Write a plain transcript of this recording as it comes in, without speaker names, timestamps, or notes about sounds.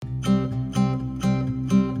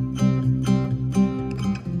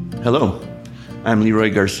Hello, I'm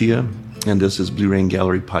Leroy Garcia, and this is Blue Rain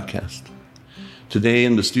Gallery Podcast. Today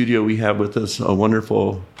in the studio we have with us a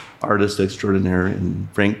wonderful artist extraordinaire in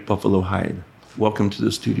Frank Buffalo Hyde. Welcome to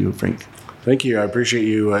the studio, Frank. Thank you. I appreciate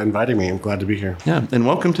you inviting me. I'm glad to be here. Yeah, and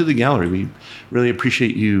welcome to the gallery. We really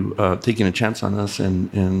appreciate you taking a chance on us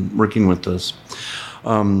and working with us.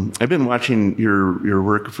 I've been watching your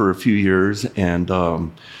work for a few years, and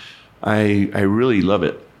I really love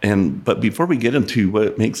it. But before we get into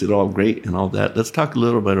what makes it all great and all that, let's talk a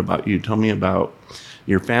little bit about you. Tell me about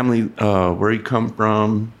your family, where you come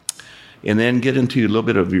from, and then get into a little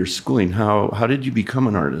bit of your schooling. How did you become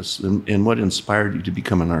an artist, and what inspired you to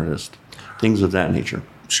become an artist? Things of that nature.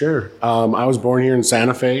 Sure. I was born here in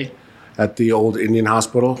Santa Fe at the old Indian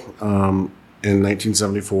Hospital in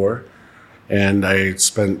 1974, and I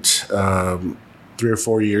spent 3 or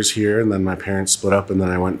 4 years here, and then my parents split up, and then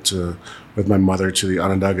I went with my mother to the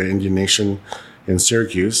Onondaga Indian Nation in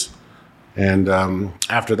Syracuse. And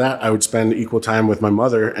after that, I would spend equal time with my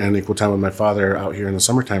mother and equal time with my father out here in the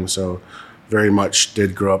summertime. So very much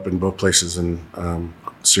did grow up in both places in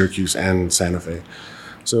Syracuse and Santa Fe.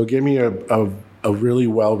 So it gave me a really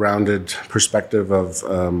well-rounded perspective of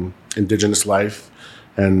indigenous life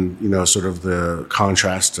and, sort of the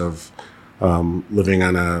contrast of living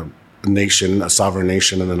on a nation, a sovereign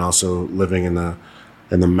nation, and then also living in the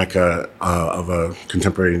mecca of a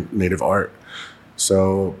contemporary native art.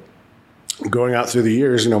 So going out through the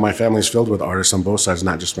years, my family's filled with artists on both sides,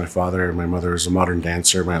 not just my father. My mother is a modern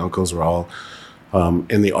dancer. My uncles were all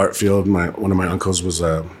in the art field. One of my uncles was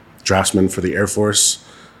a draftsman for the Air Force,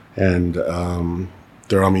 and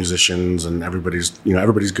they're all musicians, and everybody's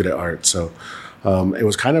good at art. So it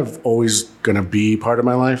was kind of always going to be part of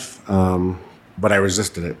my life. But I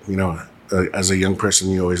resisted it. As a young person,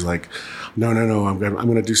 you always like, no, I'm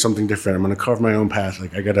going to do something different. I'm going to carve my own path.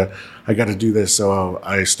 Like I gotta do this. So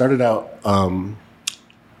I started out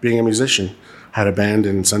being a musician. Had a band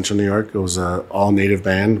in Central New York. It was an all native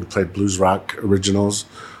band. We played blues rock originals,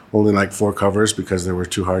 only like 4 covers because they were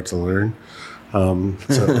too hard to learn.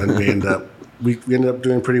 So then we ended up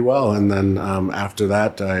doing pretty well. And then after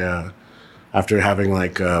that, after having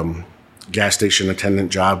like gas station attendant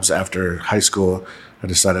jobs after high school, I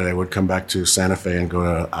decided I would come back to Santa Fe and go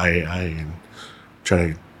to IAI and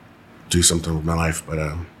try to do something with my life. But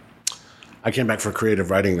I came back for creative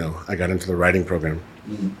writing, though. I got into the writing program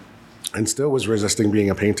and still was resisting being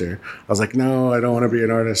a painter. I was like, no, I don't want to be an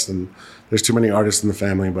artist, and there's too many artists in the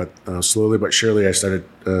family. But slowly but surely, I started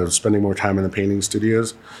spending more time in the painting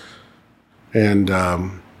studios. And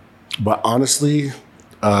but honestly,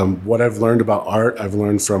 what I've learned about art, I've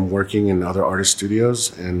learned from working in other artist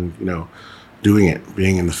studios and, doing it,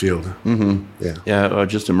 being in the field. Mm-hmm. Yeah,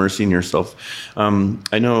 just immersing yourself.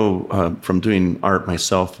 I know from doing art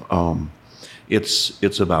myself,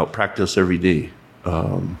 it's about practice every day.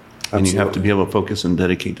 And you have to be able to focus and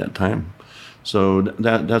dedicate that time. So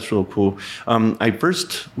that's real cool. I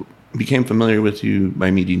first became familiar with you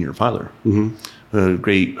by meeting your father, a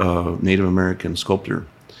great Native American sculptor.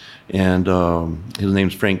 And his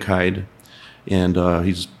name's Frank Hyde, and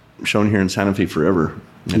he's shown here in Santa Fe forever,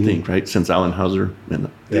 I think, right? Since Alan Hauser. And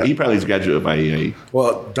he probably is a graduate of IAA.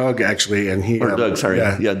 Well, Doug, actually, and he... Or Doug, sorry.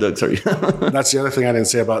 Yeah, Doug, sorry. That's the other thing I didn't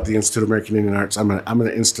say about the Institute of American Indian Arts. I'm an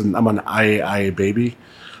IAI baby.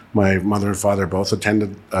 My mother and father both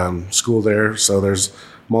attended school there, so there's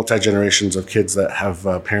multi-generations of kids that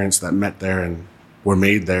have parents that met there and were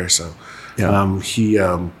made there. So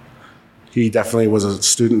he definitely was a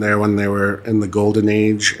student there when they were in the golden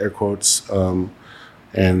age, air quotes,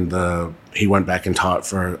 and he went back and taught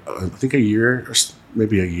for, I think, a year, or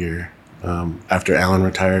maybe a year after Alan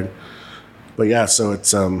retired. But yeah, so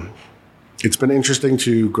it's been interesting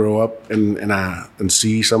to grow up and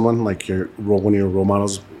see someone like one of your role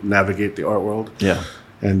models navigate the art world. Yeah,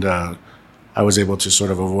 and I was able to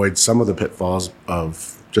sort of avoid some of the pitfalls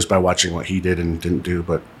of just by watching what he did and didn't do.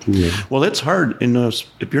 But well, it's hard.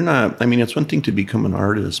 If you're not, it's one thing to become an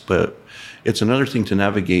artist, but it's another thing to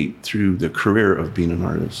navigate through the career of being an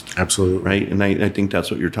artist. Absolutely. Right. And I think that's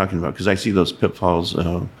what you're talking about, because I see those pitfalls.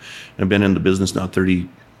 I've been in the business now 30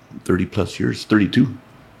 plus years, 32.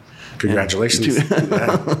 Congratulations.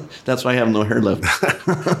 That's why I have no hair left.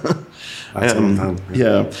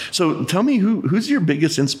 Yeah. So tell me, who's your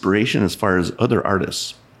biggest inspiration as far as other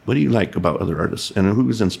artists? What do you like about other artists, and who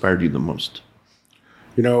has inspired you the most?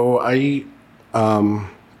 That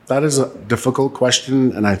is a difficult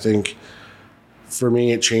question, and I think for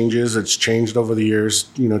me it changes. It's changed over the years.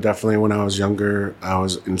 Definitely when I was younger, I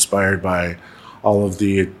was inspired by all of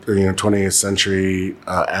the 20th century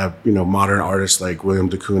modern artists like William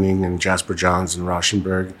de Kooning and Jasper Johns and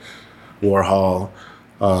Rauschenberg, Warhol.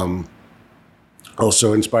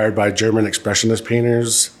 Also inspired by German expressionist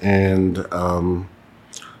painters, and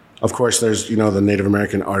of course, there's the Native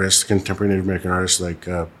American artists, contemporary Native American artists like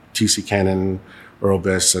T.C. Cannon, Earl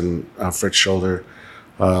Biss, and Fritz Scholder.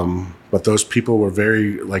 But those people were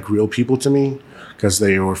very real people to me because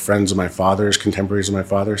they were friends of my father's, contemporaries of my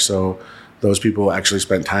father. So those people actually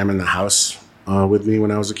spent time in the house with me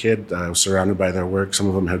when I was a kid. I was surrounded by their work. Some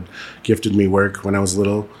of them had gifted me work when I was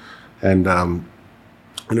little, and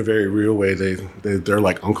in a very real way, they're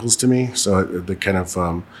like uncles to me. So they kind of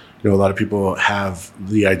a lot of people have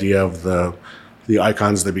the idea of the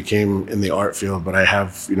icons they became in the art field, but I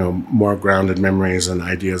have more grounded memories and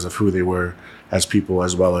ideas of who they were as people,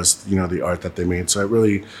 as well as the art that they made. So it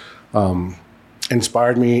really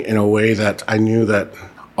inspired me in a way that I knew that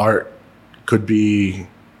art could be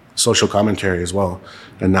social commentary as well,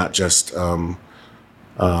 and not just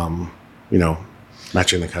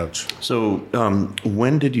matching the couch. So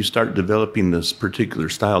when did you start developing this particular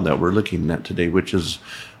style that we're looking at today, which is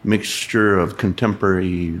a mixture of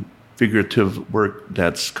contemporary figurative work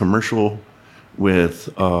that's commercial with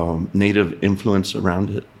native influence around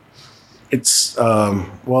it? It's,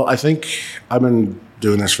 I think I've been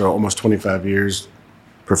doing this for almost 25 years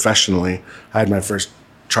professionally. I had my first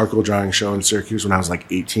charcoal drawing show in Syracuse when I was like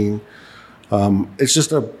 18. It's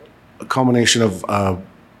just a culmination of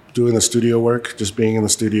doing the studio work, just being in the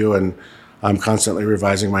studio, and I'm constantly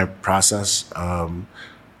revising my process,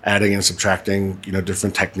 adding and subtracting,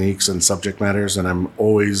 different techniques and subject matters. And I'm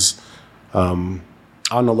always on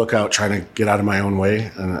the lookout, trying to get out of my own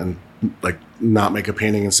way and not make a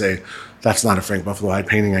painting and say, that's not a Frank Buffalo High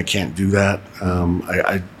painting. I can't do that.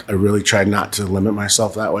 I really try not to limit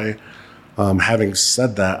myself that way. Having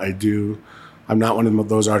said that, I'm not one of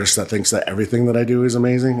those artists that thinks that everything that I do is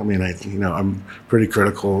amazing. I mean, I'm pretty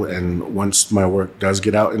critical, and once my work does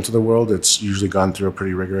get out into the world, it's usually gone through a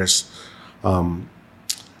pretty rigorous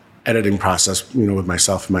editing process, with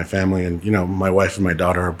myself and my family. And, my wife and my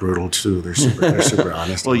daughter are brutal too. They're super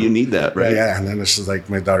honest. Well, you need that, right? Yeah. And then it's just like,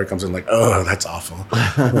 my daughter comes in like, oh, that's awful.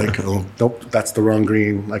 Oh, nope, that's the wrong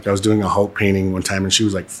green. Like, I was doing a Hulk painting one time and she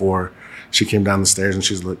was like 4. She came down the stairs and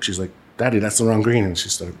she's like, Daddy, that's the wrong green. And she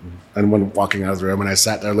started, and when walking out of the room, and I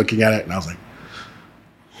sat there looking at it, and I was like,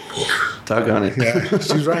 tug on it. Yeah,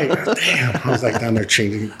 she's right. Damn. I was like down there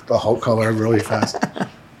changing the Hulk color really fast.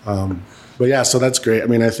 But yeah, so that's great. I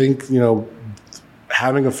mean, I think,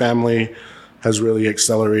 having a family has really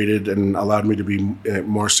accelerated and allowed me to be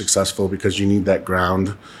more successful, because you need that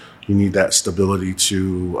ground. You need that stability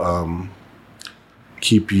to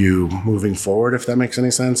keep you moving forward, if that makes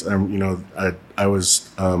any sense.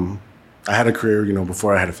 I had a career,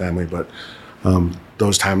 before I had a family, but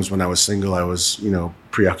those times when I was single, I was,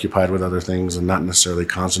 preoccupied with other things and not necessarily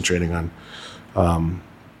concentrating on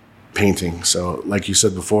painting. So like you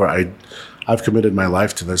said before, I've committed my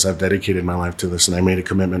life to this. I've dedicated my life to this, and I made a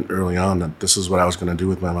commitment early on that this is what I was going to do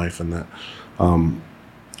with my life, and that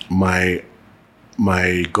my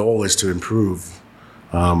goal is to improve.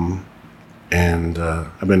 And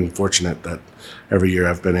I've been fortunate that every year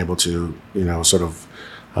I've been able to, sort of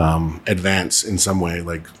advance in some way,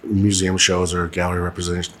 like museum shows or gallery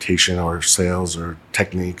representation or sales or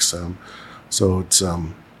techniques. So it's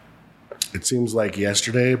it seems like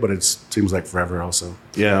yesterday, but it seems like forever also.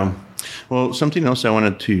 Yeah. Well, something else I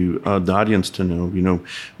wanted the audience to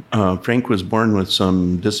know, Frank was born with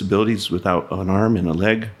some disabilities, without an arm and a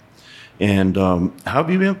leg. And how have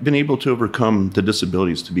you been able to overcome the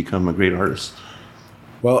disabilities to become a great artist?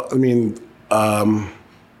 Well, I mean,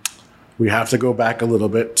 we have to go back a little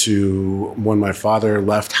bit to when my father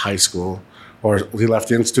left high school, or he left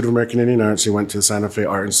the Institute of American Indian Arts. He went to the Santa Fe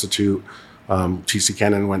Art Institute. T.C.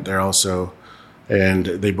 Cannon went there also. And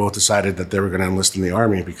they both decided that they were going to enlist in the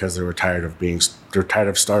Army because they were tired of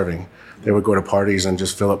starving. They would go to parties and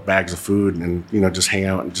just fill up bags of food and, just hang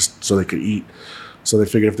out and just so they could eat. So they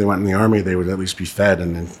figured if they went in the Army, they would at least be fed,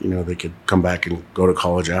 and then, they could come back and go to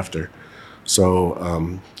college after.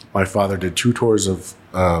 So my father did 2 tours of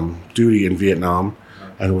duty in Vietnam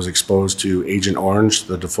and was exposed to Agent Orange,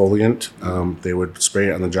 the defoliant. They would spray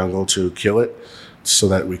it on the jungle to kill it so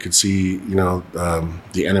that we could see,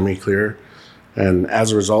 the enemy clearer. And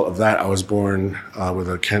as a result of that, I was born with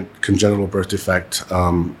a congenital birth defect,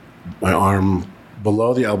 my arm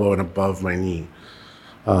below the elbow and above my knee.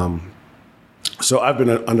 So I've been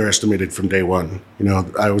underestimated from day one.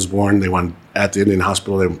 I was born, at the Indian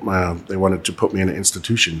hospital, they wanted to put me in an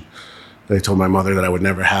institution. They told my mother that I would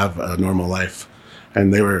never have a normal life.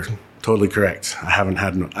 And they were totally correct. I've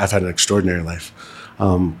had an extraordinary life.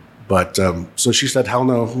 But so she said, hell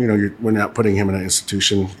no, we're not putting him in an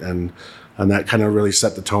institution. And that kind of really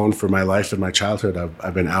set the tone for my life and my childhood.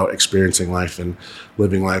 I've been out experiencing life and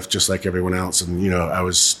living life just like everyone else. And, I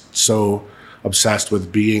was so obsessed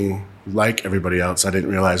with being like everybody else. I didn't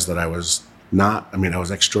realize that I was not. I mean, I was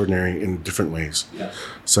extraordinary in different ways. Yeah.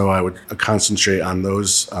 So I would concentrate on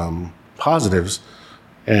those positives.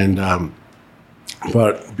 And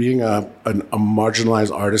but being a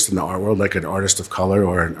marginalized artist in the art world, like an artist of color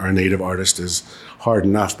or a Native artist, is hard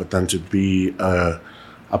enough. But then to be a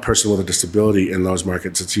person with a disability in those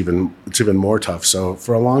markets, it's even more tough. So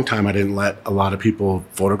for a long time, I didn't let a lot of people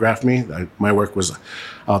photograph me. My work was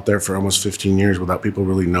out there for almost 15 years without people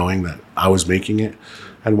really knowing that I was making it.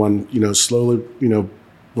 And when, slowly,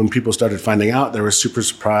 when people started finding out, they were super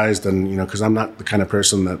surprised. And, because I'm not the kind of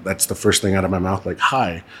person that's the first thing out of my mouth, like,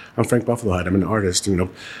 hi, I'm Frank Buffalohead. I'm an artist.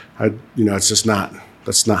 It's just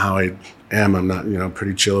that's not how I am. I'm not,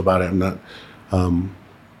 pretty chill about it. I'm not,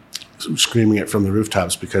 screaming it from the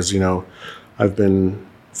rooftops because, I've been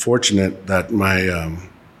fortunate that my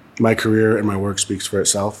career and my work speaks for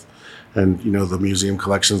itself. And, the museum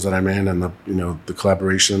collections that I'm in and the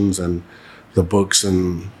collaborations and the books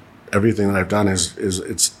and everything that I've done is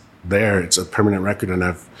it's there. It's a permanent record. And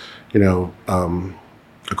I've,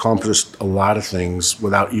 accomplished a lot of things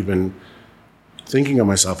without even thinking of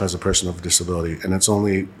myself as a person with a disability. And it's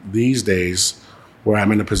only these days where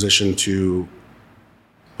I'm in a position to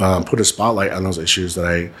put a spotlight on those issues that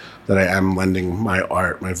I am lending my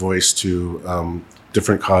art, my voice to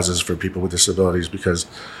different causes for people with disabilities, because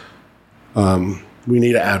we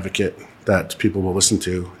need an advocate that people will listen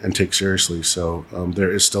to and take seriously. So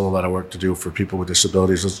there is still a lot of work to do for people with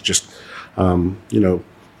disabilities. It's just,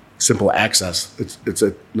 simple access. It's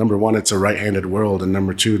number one, it's a right-handed world, and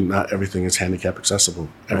number two, not everything is handicap accessible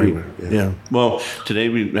everywhere. Right. Yeah. Well, today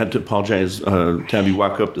we had to apologize to have you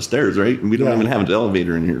walk up the stairs, right? We don't even have an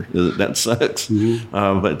elevator in here. That sucks.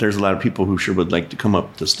 Mm-hmm. But there's a lot of people who sure would like to come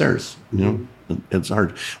up the stairs. It's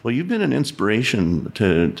hard. Well, you've been an inspiration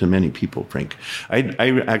to many people, Frank.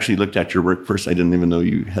 I actually looked at your work first. I didn't even know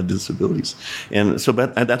you had disabilities, and so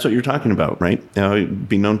but that's what you're talking about, right?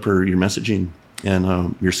 Be known for your messaging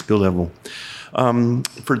and your skill level.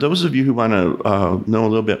 For those of you who want to know a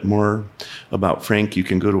little bit more about Frank, you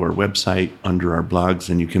can go to our website under our blogs,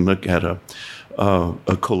 and you can look at a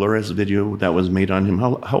Colores video that was made on him.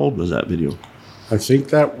 How old was that video? I think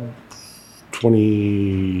that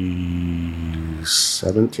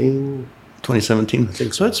 2017. 2017. I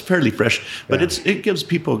think so. It's fairly fresh, but it gives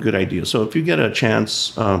people a good idea. So if you get a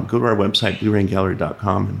chance, go to our website,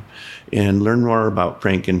 BlueRainGallery.com, and learn more about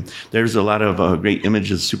Frank. And there's a lot of great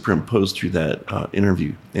images superimposed through that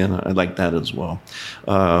interview, and I like that as well.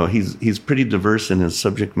 He's pretty diverse in his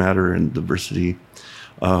subject matter and diversity.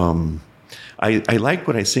 I like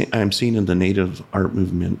what I'm seeing in the Native art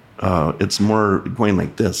movement. It's more going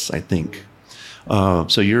like this, I think.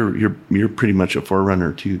 So you're pretty much a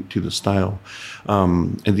forerunner to the style.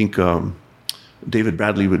 I think David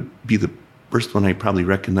Bradley would be the first one I probably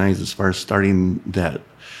recognize as far as starting that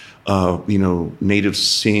Native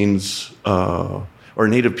scenes or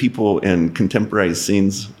Native people and contemporary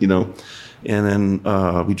scenes, and then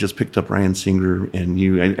we just picked up Ryan Singer and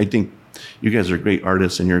you. I think you guys are great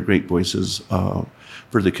artists and you're great voices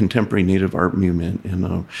for the contemporary Native art movement.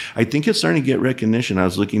 And I think it's starting to get recognition. I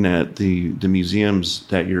was looking at the museums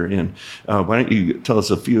that you're in. Why don't you tell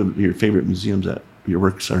us a few of your favorite museums that your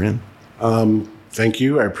works are in? Thank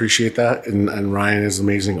you. I appreciate that. And Ryan is an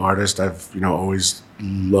amazing artist. I've, always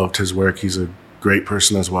loved his work. He's a great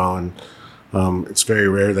person as well. And it's very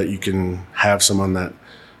rare that you can have someone that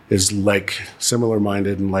is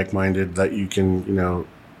similar-minded and like-minded that you can,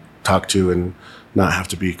 talk to and not have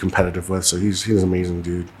to be competitive with. So he's an amazing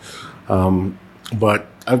dude. But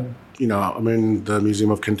I'm in the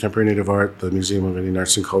Museum of Contemporary Native Art, the Museum of Indian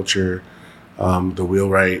Arts and Culture, the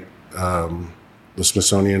Wheelwright, the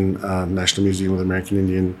Smithsonian National Museum of the American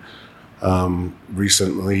Indian,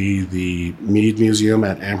 recently the Mead Museum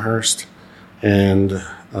at Amherst, and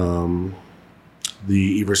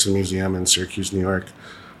the Everson Museum in Syracuse, New York,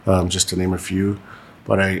 just to name a few.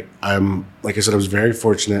 But I'm like I said, I was very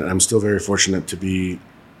fortunate. I'm still very fortunate to be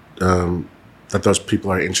that those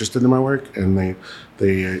people are interested in my work and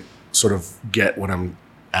they sort of get what I'm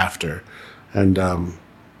after. And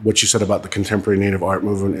what you said about the contemporary Native art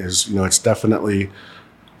movement is, it's definitely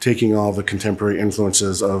taking all the contemporary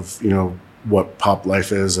influences of, what pop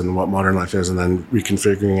life is and what modern life is, and then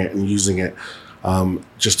reconfiguring it and using it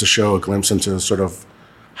just to show a glimpse into sort of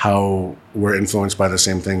how we're influenced by the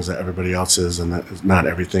same things that everybody else is, and that not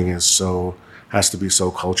everything has to be so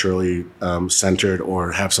culturally centered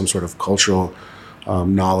or have some sort of cultural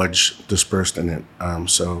knowledge dispersed in it.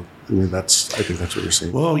 So I mean, I think that's what you're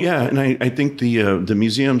seeing. Well, yeah, and I think the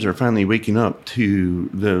museums are finally waking up to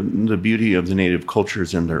the beauty of the native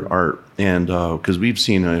cultures and their art, and because we've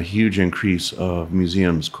seen a huge increase of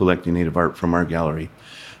museums collecting native art from our gallery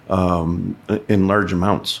in large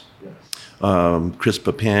amounts. Chris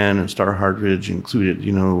Papan and Star Hardridge included,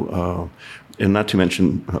 and not to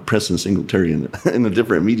mention Preston Singletary in a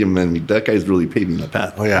different medium. I mean, that guy's really paving the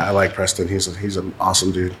path. Oh yeah, I like Preston. He's an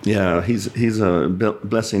awesome dude. Yeah, he's a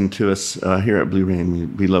blessing to us here at Blue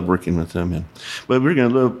Rain. We love working with him, but we're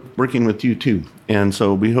going to love working with you too. And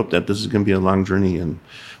so we hope that this is going to be a long journey and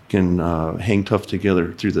can hang tough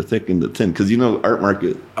together through the thick and the thin. Because art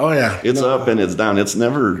market. Oh yeah, it's up and it's down. It's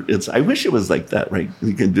never. I wish it was like that, right?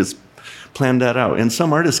 We can just plan that out. And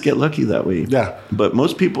some artists get lucky that way. Yeah, but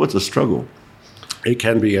most people, it's a struggle. It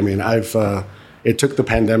can be. I mean, it took the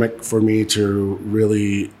pandemic for me to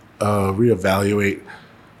really reevaluate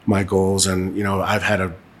my goals. And, I've had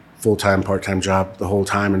a full-time, part-time job the whole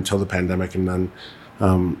time until the pandemic. And then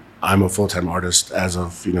I'm a full-time artist as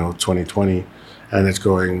of, 2020. And it's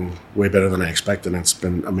going way better than I expected. And it's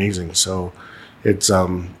been amazing. So it's,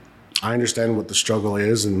 I understand what the struggle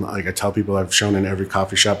is. And like I tell people, I've shown in every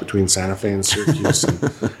coffee shop between Santa Fe and Syracuse and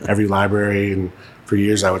every library. And for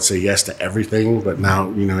years, I would say yes to everything, but now,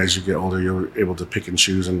 as you get older, you're able to pick and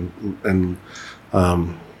choose and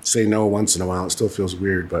say no once in a while. It still feels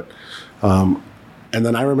weird, but and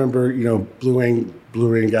then I remember, Blue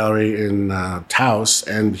Rain Gallery in Taos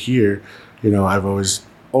and here, I've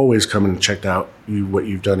always come and checked out what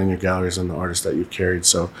you've done in your galleries and the artists that you've carried.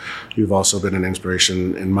 So you've also been an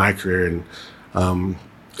inspiration in my career and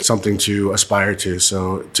something to aspire to.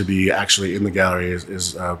 So to be actually in the gallery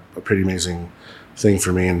is a pretty amazing thing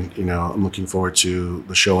for me, and I'm looking forward to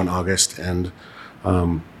the show in August. And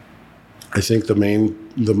I think the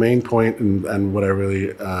main point and what I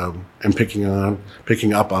really am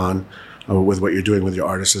picking up on with what you're doing with your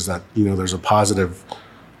artists is that there's a positive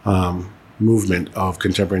movement of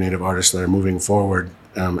contemporary Native artists that are moving forward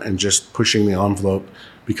and just pushing the envelope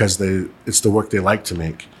because it's the work they like to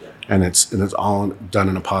make, and it's all done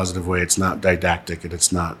in a positive way. It's not didactic and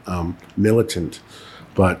it's not militant.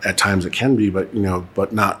 But at times it can be, but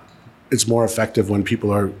not. It's more effective when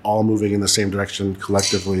people are all moving in the same direction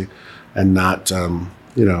collectively, and not,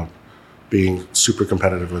 being super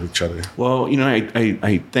competitive with each other. Well,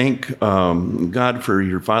 I thank God for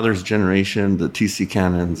your father's generation, the T.C.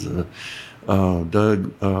 Cannons,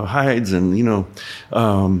 Doug Hides, and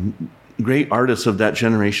great artists of that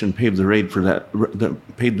generation paved the way for that.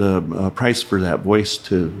 Paid the price for that voice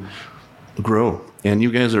to grow. And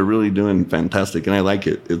you guys are really doing fantastic, and I like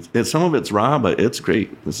it. It's some of it's raw, but it's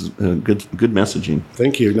great. This is good messaging.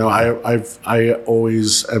 Thank you. No, I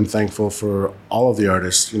always am thankful for all of the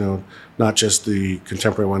artists. Not just the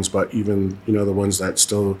contemporary ones, but even the ones that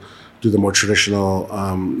still do the more traditional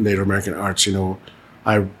Native American arts.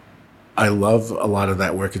 I love a lot of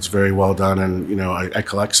that work. It's very well done, and I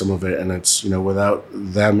collect some of it. And it's without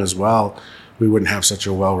them as well, we wouldn't have such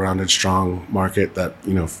a well-rounded, strong market that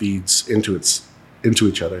feeds into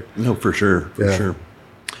each other. No, for sure.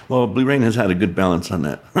 Well, Blue Rain has had a good balance on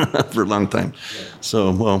that for a long time. Yeah.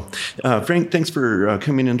 So, Frank, thanks for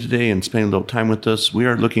coming in today and spending a little time with us. We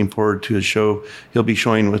are looking forward to his show. He'll be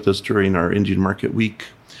showing with us during our Indian Market Week.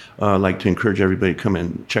 I'd like to encourage everybody to come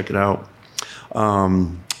and check it out.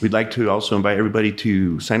 We'd like to also invite everybody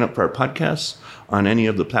to sign up for our podcasts on any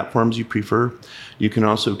of the platforms you prefer. You can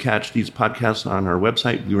also catch these podcasts on our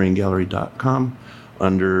website, blueraingallery.com,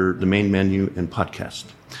 under the main menu and podcast.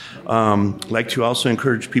 I'd like to also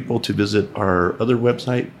encourage people to visit our other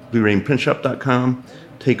website, bluerainprintshop.com.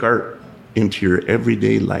 Take art into your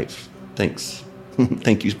everyday life. Thanks.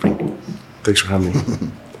 Thank you, Frank. Thanks for having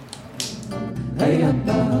me. Hey, hey,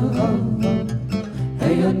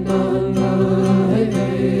 hey,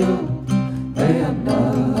 hey.